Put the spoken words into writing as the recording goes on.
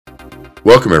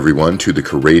Welcome, everyone, to the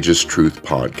Courageous Truth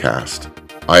Podcast.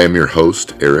 I am your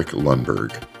host, Eric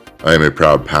Lundberg. I am a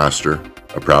proud pastor,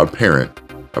 a proud parent,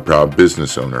 a proud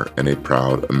business owner, and a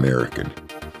proud American.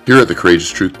 Here at the Courageous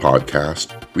Truth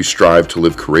Podcast, we strive to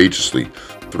live courageously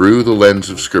through the lens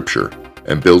of Scripture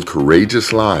and build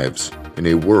courageous lives in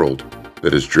a world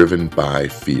that is driven by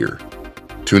fear.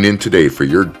 Tune in today for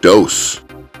your dose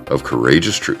of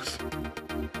courageous truth.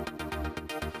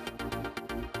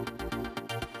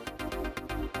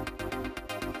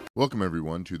 Welcome,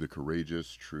 everyone, to the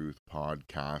Courageous Truth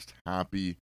Podcast.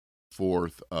 Happy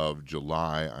 4th of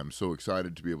July. I'm so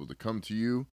excited to be able to come to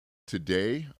you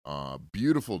today. A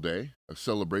beautiful day, a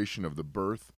celebration of the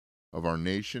birth of our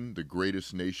nation, the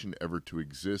greatest nation ever to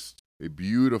exist. A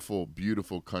beautiful,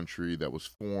 beautiful country that was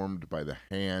formed by the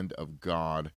hand of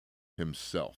God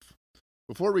Himself.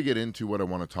 Before we get into what I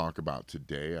want to talk about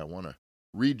today, I want to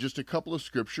read just a couple of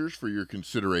scriptures for your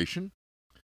consideration.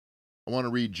 I want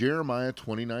to read Jeremiah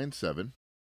 29:7.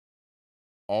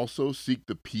 Also seek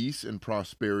the peace and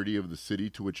prosperity of the city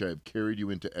to which I have carried you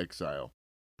into exile.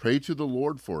 Pray to the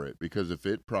Lord for it, because if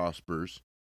it prospers,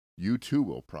 you too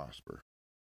will prosper.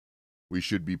 We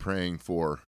should be praying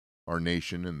for our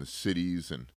nation and the cities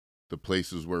and the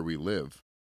places where we live,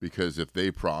 because if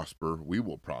they prosper, we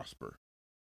will prosper.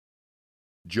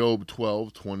 Job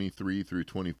 12:23 through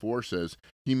 24 says,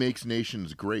 He makes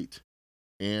nations great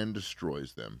and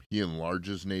destroys them. He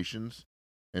enlarges nations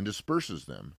and disperses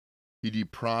them. He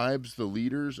deprives the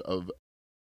leaders of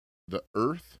the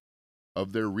earth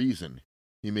of their reason.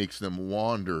 He makes them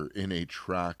wander in a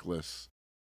trackless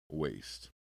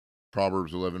waste.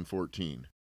 Proverbs 11:14.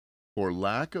 For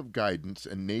lack of guidance,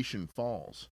 a nation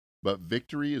falls, but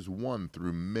victory is won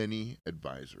through many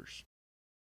advisors.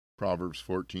 Proverbs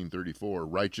 14:34.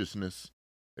 Righteousness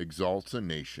exalts a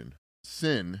nation.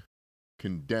 Sin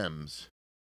condemns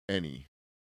any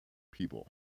people.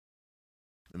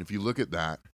 And if you look at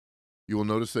that, you will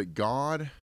notice that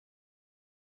God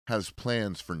has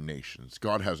plans for nations.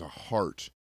 God has a heart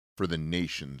for the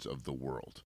nations of the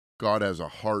world. God has a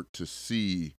heart to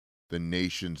see the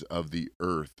nations of the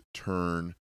earth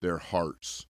turn their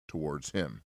hearts towards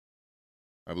Him.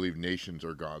 I believe nations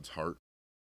are God's heart.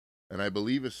 And I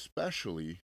believe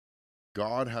especially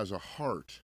God has a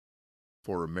heart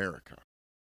for America.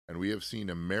 And we have seen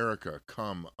America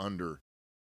come under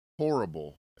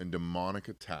horrible and demonic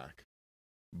attack,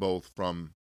 both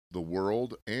from the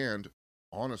world and,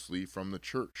 honestly, from the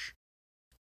church.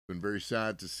 It's been very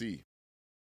sad to see.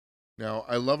 Now,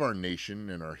 I love our nation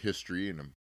and our history,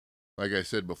 and like I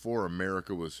said before,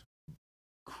 America was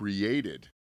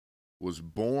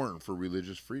born for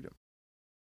religious freedom.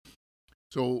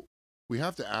 So we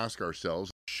have to ask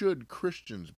ourselves, should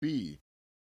Christians be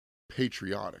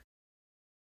patriotic?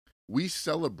 We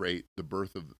celebrate the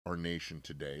birth of our nation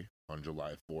today, on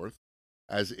July 4th,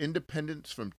 as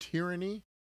independence from tyranny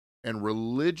and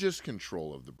religious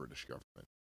control of the British government.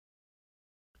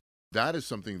 That is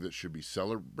something that should be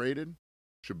celebrated,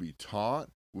 should be taught,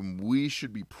 when we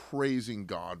should be praising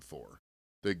God for.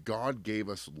 That God gave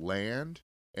us land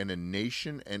and a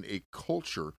nation and a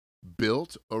culture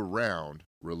built around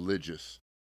religious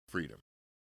freedom.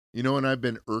 You know, and I've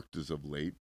been irked as of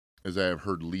late, as I have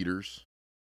heard leaders,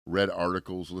 read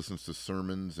articles, listened to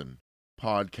sermons and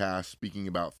podcasts speaking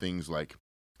about things like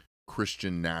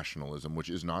Christian nationalism,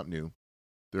 which is not new.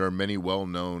 There are many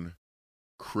well-known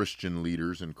Christian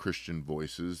leaders and Christian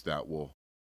voices that will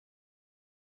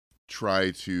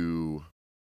try to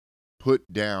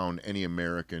put down any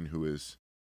American who is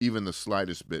even the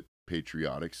slightest bit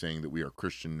patriotic, saying that we are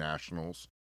Christian nationals,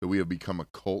 that we have become a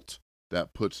cult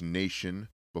that puts nation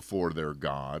before their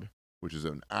God, which is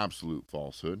an absolute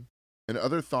falsehood. And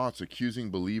other thoughts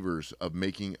accusing believers of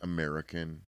making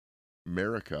America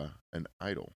an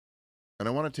idol. And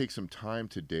I want to take some time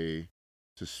today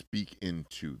to speak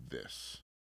into this.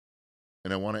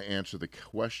 And I want to answer the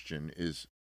question, is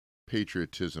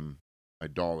patriotism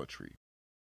idolatry?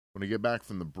 When I get back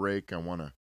from the break, I want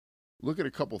to look at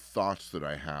a couple thoughts that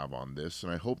I have on this,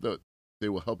 and I hope that they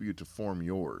will help you to form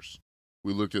yours.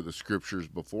 We looked at the scriptures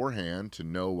beforehand to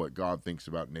know what God thinks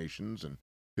about nations and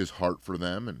His heart for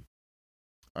them, and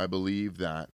I believe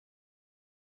that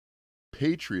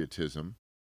patriotism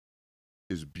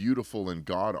is beautiful and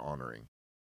God-honoring.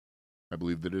 I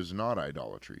believe that it is not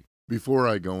idolatry. Before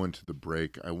I go into the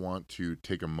break, I want to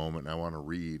take a moment and I want to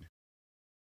read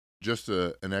just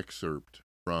an excerpt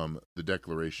from the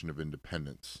Declaration of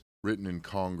Independence, written in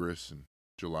Congress on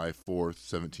July 4th,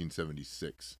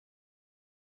 1776.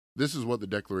 This is what the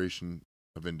Declaration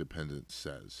of Independence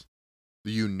says.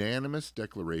 The unanimous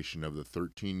declaration of the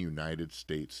 13 United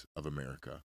States of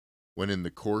America when in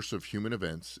the course of human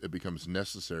events it becomes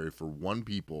necessary for one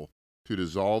people to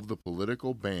dissolve the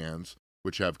political bands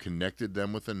which have connected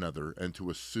them with another, and to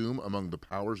assume among the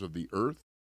powers of the earth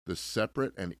the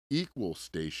separate and equal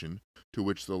station to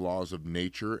which the laws of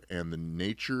nature and the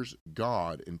nature's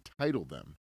God entitle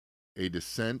them, a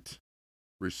descent,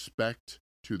 respect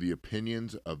to the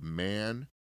opinions of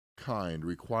mankind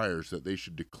requires that they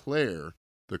should declare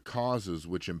the causes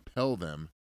which impel them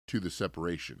to the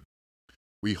separation.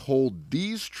 We hold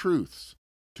these truths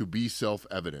to be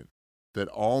self-evident, that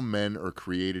all men are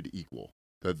created equal,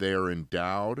 that they are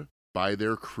endowed by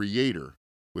their Creator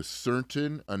with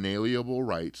certain unalienable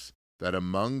rights, that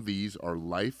among these are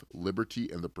life, liberty,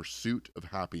 and the pursuit of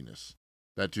happiness,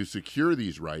 that to secure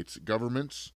these rights,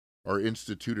 governments are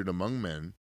instituted among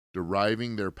men,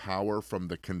 deriving their power from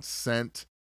the consent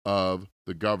of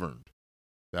the governed,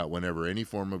 that whenever any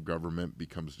form of government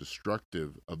becomes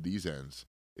destructive of these ends,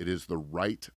 it is the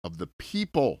right of the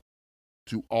people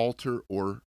to alter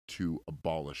or to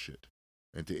abolish it,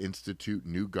 and to institute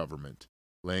new government,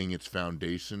 laying its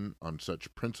foundation on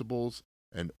such principles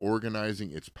and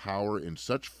organizing its power in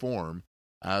such form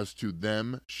as to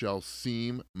them shall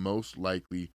seem most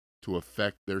likely to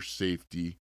affect their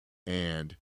safety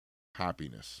and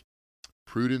happiness.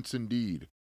 Prudence indeed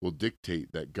will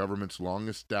dictate that governments long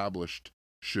established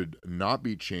should not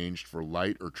be changed for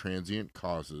light or transient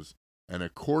causes, and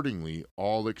accordingly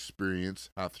all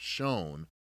experience hath shown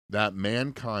that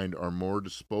mankind are more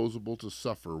disposable to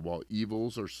suffer while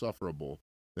evils are sufferable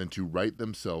than to right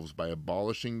themselves by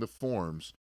abolishing the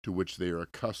forms to which they are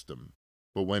accustomed.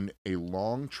 But when a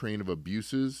long train of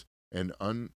abuses and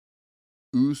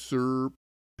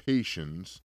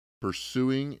usurpations,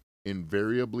 pursuing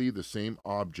invariably the same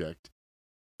object,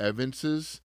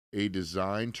 evinces a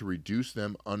design to reduce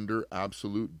them under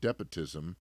absolute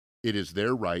despotism, it is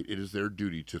their right, it is their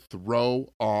duty to throw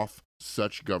off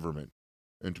such government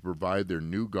and to provide their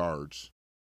new guards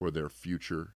for their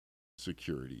future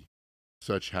security.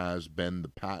 Such has been the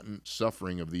patent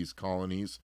suffering of these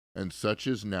colonies, and such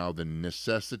is now the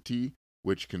necessity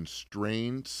which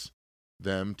constrains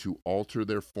them to alter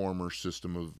their former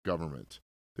system of government.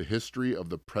 The history of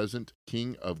the present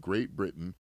King of Great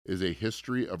Britain is a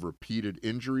history of repeated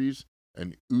injuries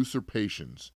and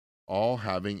usurpations, all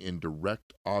having in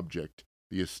direct object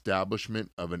the establishment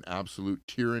of an absolute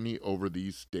tyranny over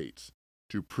these states.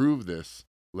 To prove this,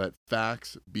 let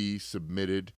facts be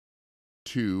submitted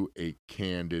to a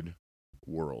candid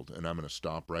world. And I'm going to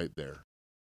stop right there.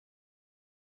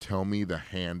 Tell me the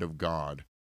hand of God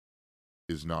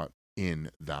is not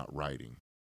in that writing.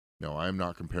 No, I am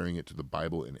not comparing it to the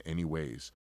Bible in any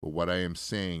ways. But what I am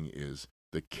saying is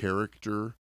the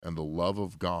character and the love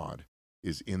of God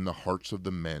is in the hearts of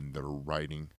the men that are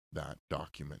writing that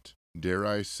document. Dare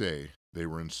I say, they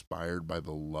were inspired by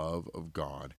the love of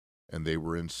God, and they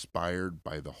were inspired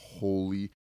by the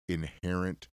holy,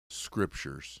 inherent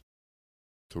scriptures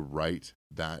to write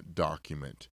that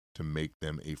document to make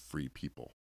them a free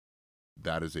people.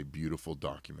 That is a beautiful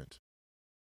document.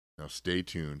 Now stay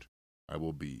tuned. I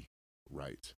will be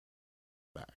right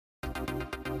back.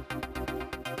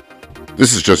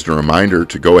 This is just a reminder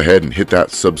to go ahead and hit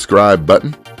that subscribe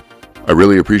button. I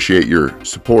really appreciate your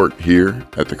support here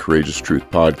at the Courageous Truth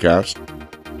Podcast.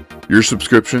 Your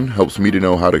subscription helps me to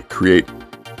know how to create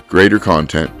greater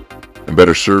content and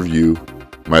better serve you,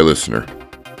 my listener.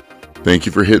 Thank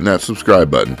you for hitting that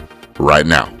subscribe button right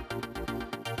now.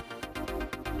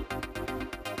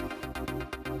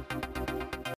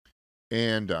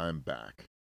 And I'm back.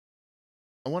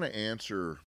 I want to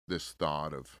answer this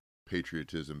thought of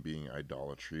patriotism being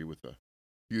idolatry with a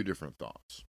few different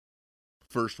thoughts.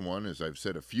 First one, as I've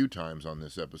said a few times on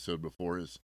this episode before,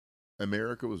 is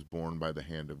America was born by the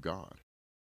hand of God.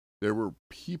 There were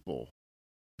people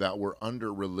that were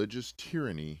under religious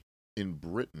tyranny in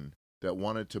Britain that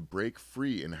wanted to break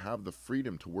free and have the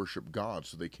freedom to worship God,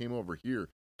 so they came over here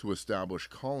to establish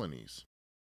colonies.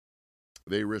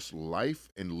 They risked life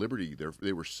and liberty.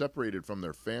 They were separated from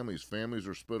their families. Families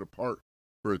were split apart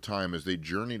for a time as they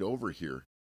journeyed over here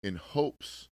in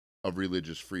hopes of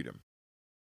religious freedom.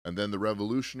 And then the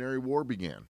Revolutionary War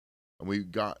began, and we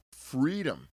got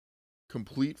freedom,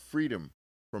 complete freedom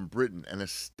from Britain, and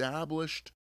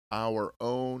established our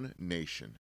own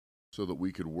nation so that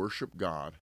we could worship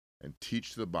God and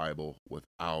teach the Bible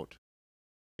without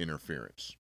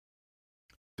interference.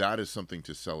 That is something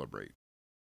to celebrate.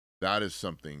 That is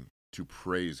something to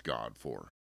praise God for.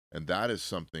 And that is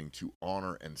something to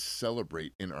honor and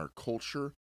celebrate in our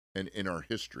culture and in our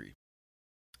history.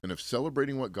 And if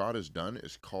celebrating what God has done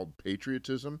is called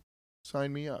patriotism,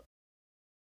 sign me up.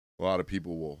 A lot of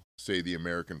people will say the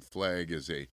American flag is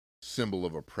a symbol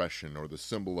of oppression or the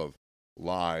symbol of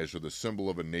lies or the symbol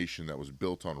of a nation that was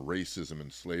built on racism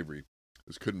and slavery.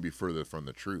 This couldn't be further from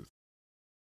the truth.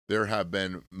 There have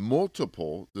been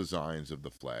multiple designs of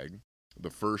the flag. The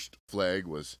first flag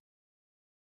was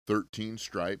 13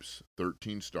 stripes,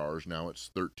 13 stars. Now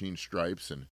it's 13 stripes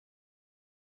and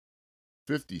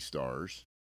 50 stars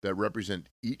that represent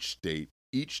each state,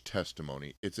 each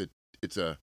testimony. It's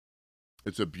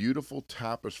a beautiful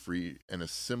tapestry and a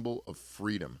symbol of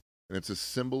freedom. And it's a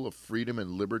symbol of freedom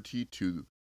and liberty to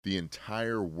the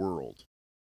entire world.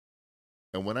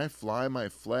 And when I fly my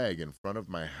flag in front of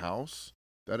my house,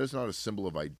 that is not a symbol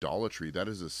of idolatry. That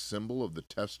is a symbol of the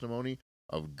testimony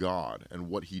of God and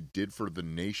what he did for the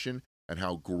nation and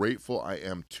how grateful I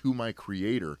am to my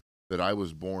Creator that I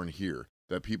was born here,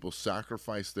 that people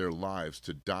sacrificed their lives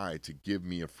to die to give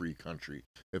me a free country.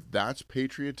 If that's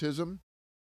patriotism,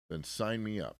 then sign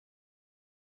me up.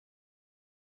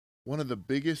 One of the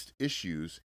biggest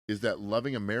issues is that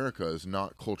loving America is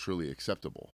not culturally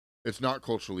acceptable. It's not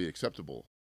culturally acceptable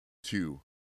to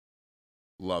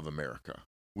love America.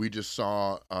 We just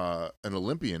saw an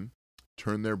Olympian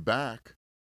turn their back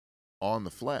on the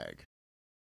flag.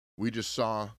 We're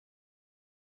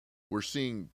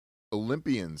seeing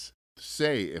Olympians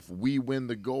say, if we win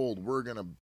the gold, we're going to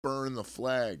burn the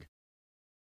flag.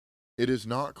 It is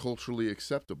not culturally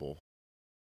acceptable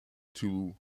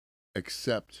to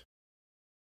accept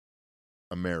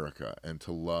America and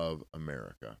to love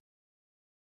America,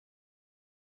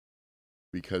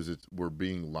 because we're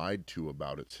being lied to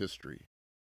about its history.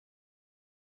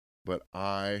 But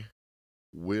I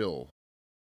will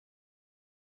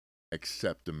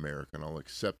accept America, and I'll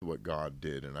accept what God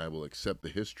did, and I will accept the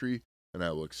history, and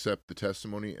I will accept the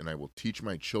testimony, and I will teach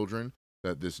my children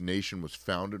that this nation was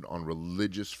founded on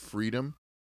religious freedom,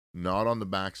 not on the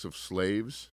backs of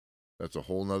slaves. That's a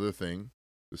whole nother thing.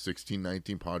 The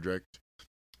 1619 Project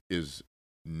is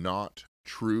not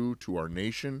true to our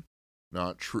nation.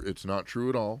 Not true. It's not true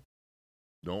at all.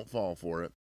 Don't fall for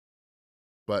it.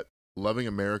 But loving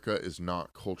America is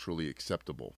not culturally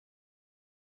acceptable.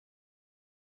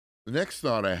 The next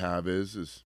thought I have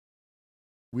is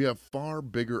we have far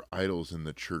bigger idols in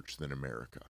the church than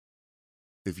America.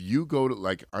 If you go to,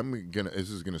 this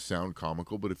is gonna sound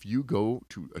comical, but if you go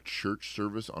to a church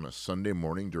service on a Sunday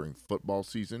morning during football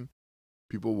season,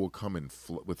 people will come in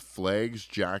with flags,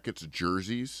 jackets,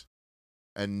 jerseys,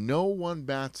 and no one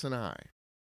bats an eye.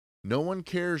 No one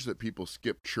cares that people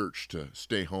skip church to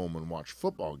stay home and watch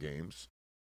football games.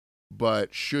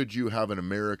 But should you have an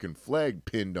American flag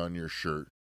pinned on your shirt,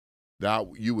 that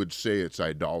you would say it's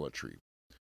idolatry.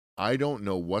 I don't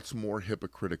know what's more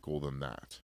hypocritical than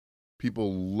that.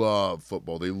 People love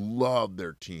football. They love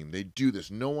their team. They do this.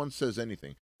 No one says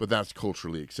anything, but that's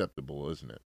culturally acceptable,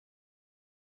 isn't it?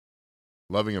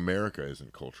 Loving America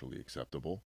isn't culturally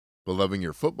acceptable, but loving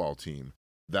your football team,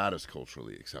 that is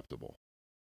culturally acceptable.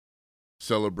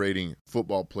 Celebrating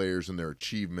football players and their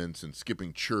achievements and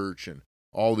skipping church and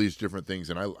all these different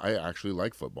things. And I actually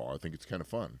like football. I think it's kind of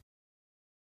fun.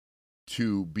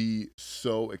 To be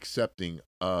so accepting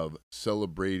of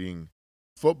celebrating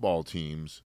football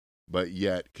teams, but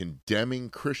yet condemning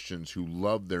Christians who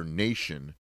love their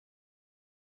nation,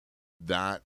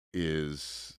 that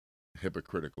is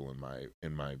hypocritical in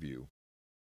my view.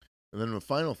 And then the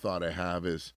final thought I have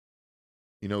is,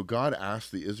 God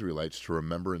asked the Israelites to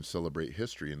remember and celebrate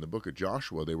history. In the book of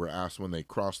Joshua, they were asked when they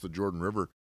crossed the Jordan River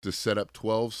to set up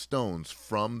 12 stones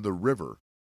from the river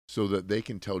so that they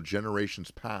can tell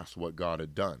generations past what God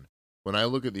had done. When I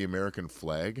look at the American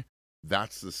flag,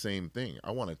 that's the same thing.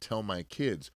 I want to tell my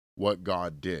kids what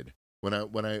God did. When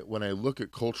I look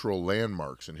at cultural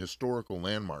landmarks and historical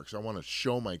landmarks, I want to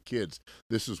show my kids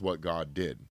this is what God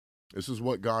did. This is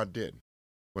what God did.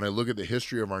 When I look at the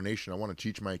history of our nation, I want to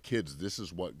teach my kids this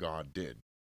is what God did.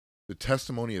 The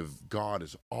testimony of God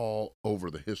is all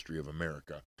over the history of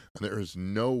America. And there is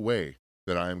no way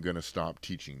that I am going to stop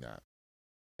teaching that.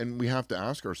 And we have to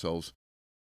ask ourselves,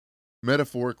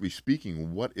 metaphorically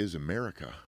speaking, what is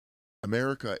America?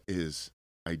 America is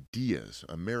ideas.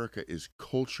 America is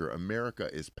culture. America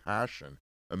is passion.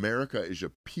 America is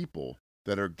a people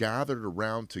that are gathered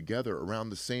around together around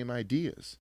the same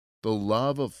ideas. The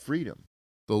love of freedom,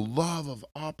 the love of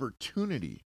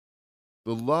opportunity,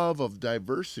 the love of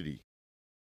diversity.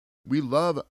 We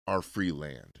love our free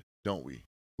land, don't we?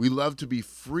 We love to be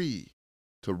free,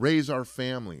 to raise our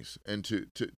families and to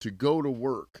go to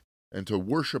work and to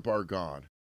worship our God.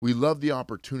 We love the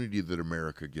opportunity that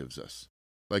America gives us.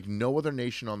 Like no other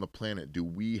nation on the planet do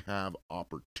we have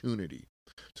opportunity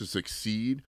to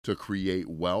succeed, to create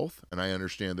wealth. And I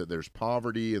understand that there's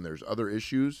poverty and there's other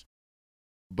issues,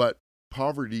 but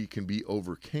poverty can be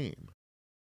overcome.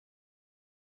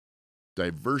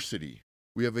 Diversity.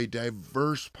 We have a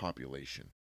diverse population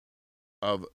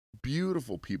of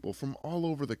beautiful people from all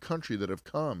over the country that have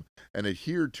come and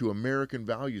adhered to American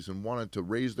values and wanted to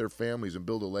raise their families and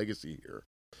build a legacy here.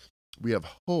 We have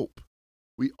hope.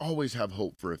 We always have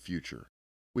hope for a future.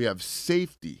 We have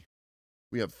safety.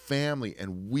 We have family,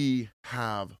 and we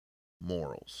have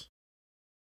morals.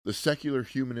 The secular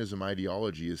humanism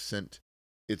ideology has sent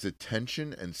its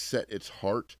attention and set its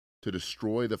heart to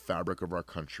destroy the fabric of our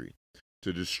country,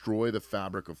 to destroy the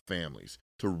fabric of families,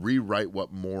 to rewrite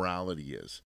what morality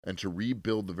is, and to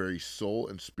rebuild the very soul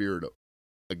and spirit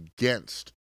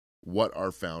against what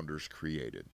our founders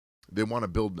created. They want to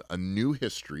build a new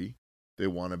history. They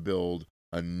want to build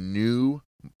a new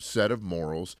set of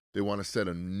morals. They want to set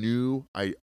a new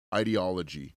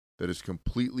ideology that is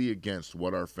completely against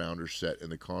what our founders set in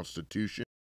the Constitution.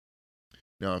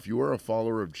 Now, if you are a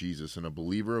follower of Jesus and a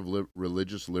believer of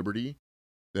religious liberty,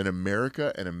 then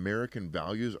America and American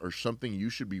values are something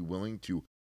you should be willing to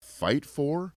fight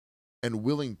for and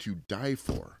willing to die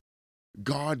for.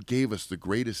 God gave us the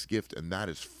greatest gift, and that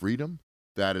is freedom,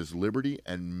 that is liberty,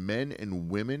 and men and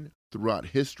women throughout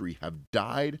history have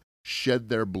died, shed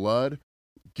their blood,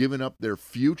 given up their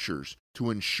futures to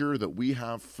ensure that we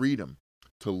have freedom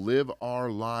to live our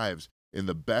lives in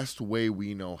the best way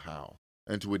we know how,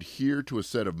 and to adhere to a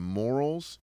set of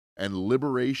morals and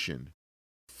liberation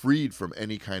freed from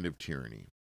any kind of tyranny.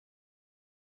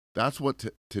 That's what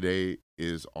today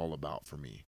is all about for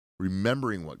me.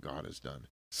 Remembering what God has done,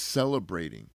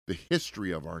 celebrating the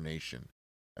history of our nation,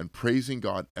 and praising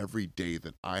God every day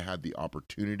that I had the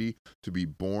opportunity to be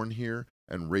born here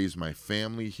and raise my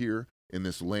family here in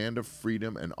this land of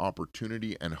freedom and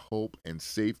opportunity and hope and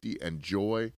safety and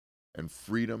joy and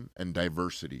freedom and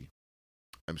diversity.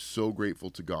 I'm so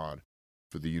grateful to God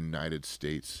for the United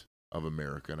States of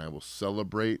America, and I will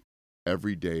celebrate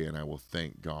every day, and I will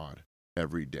thank God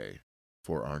every day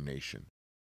for our nation.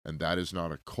 And that is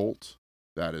not a cult.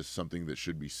 That is something that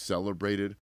should be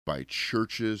celebrated by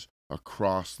churches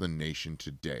across the nation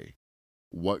today.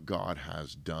 What God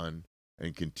has done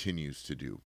and continues to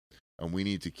do. And we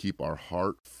need to keep our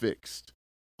heart fixed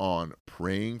on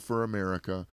praying for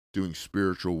America, doing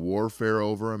spiritual warfare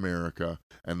over America,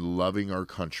 and loving our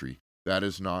country. That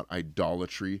is not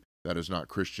idolatry. That is not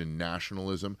Christian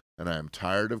nationalism. And I am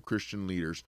tired of Christian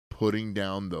leaders putting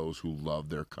down those who love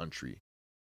their country.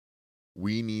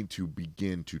 We need to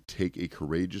begin to take a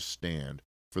courageous stand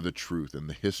for the truth and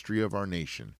the history of our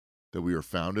nation, that we are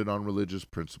founded on religious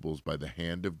principles by the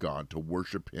hand of God to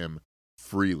worship Him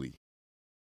freely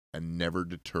and never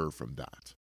deter from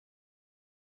that.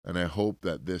 And I hope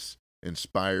that this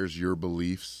inspires your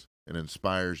beliefs and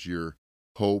inspires your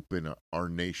hope in our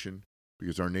nation,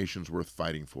 because our nation's worth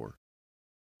fighting for.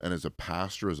 And as a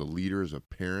pastor, as a leader, as a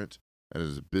parent, and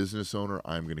as a business owner,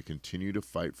 I'm going to continue to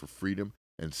fight for freedom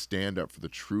and stand up for the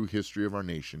true history of our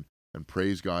nation and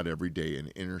praise God every day and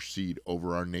intercede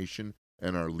over our nation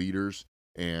and our leaders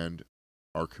and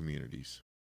our communities.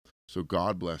 So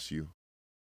God bless you.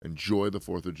 Enjoy the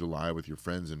 4th of July with your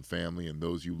friends and family and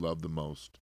those you love the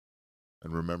most.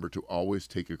 And remember to always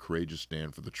take a courageous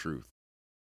stand for the truth.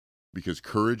 Because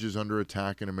courage is under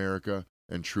attack in America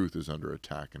and truth is under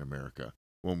attack in America.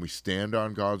 When we stand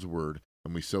on God's word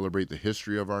and we celebrate the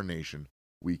history of our nation,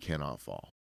 we cannot fall.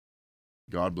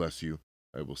 God bless you.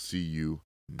 I will see you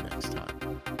next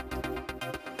time.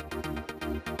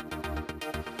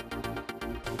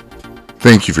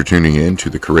 Thank you for tuning in to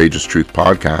the Courageous Truth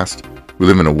Podcast. We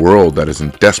live in a world that is in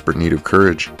desperate need of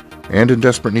courage and in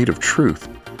desperate need of truth.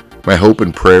 My hope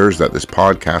and prayer is that this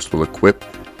podcast will equip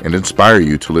and inspire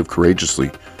you to live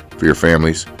courageously for your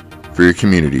families, for your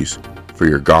communities, for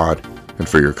your God, and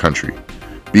for your country.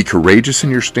 Be courageous in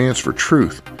your stance for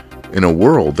truth in a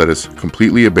world that has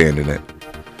completely abandoned it.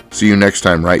 See you next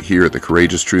time right here at the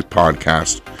Courageous Truth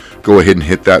Podcast. Go ahead and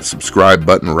hit that subscribe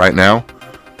button right now.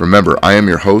 Remember, I am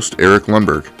your host, Eric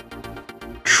Lundberg.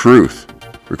 Truth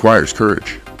requires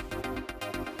courage.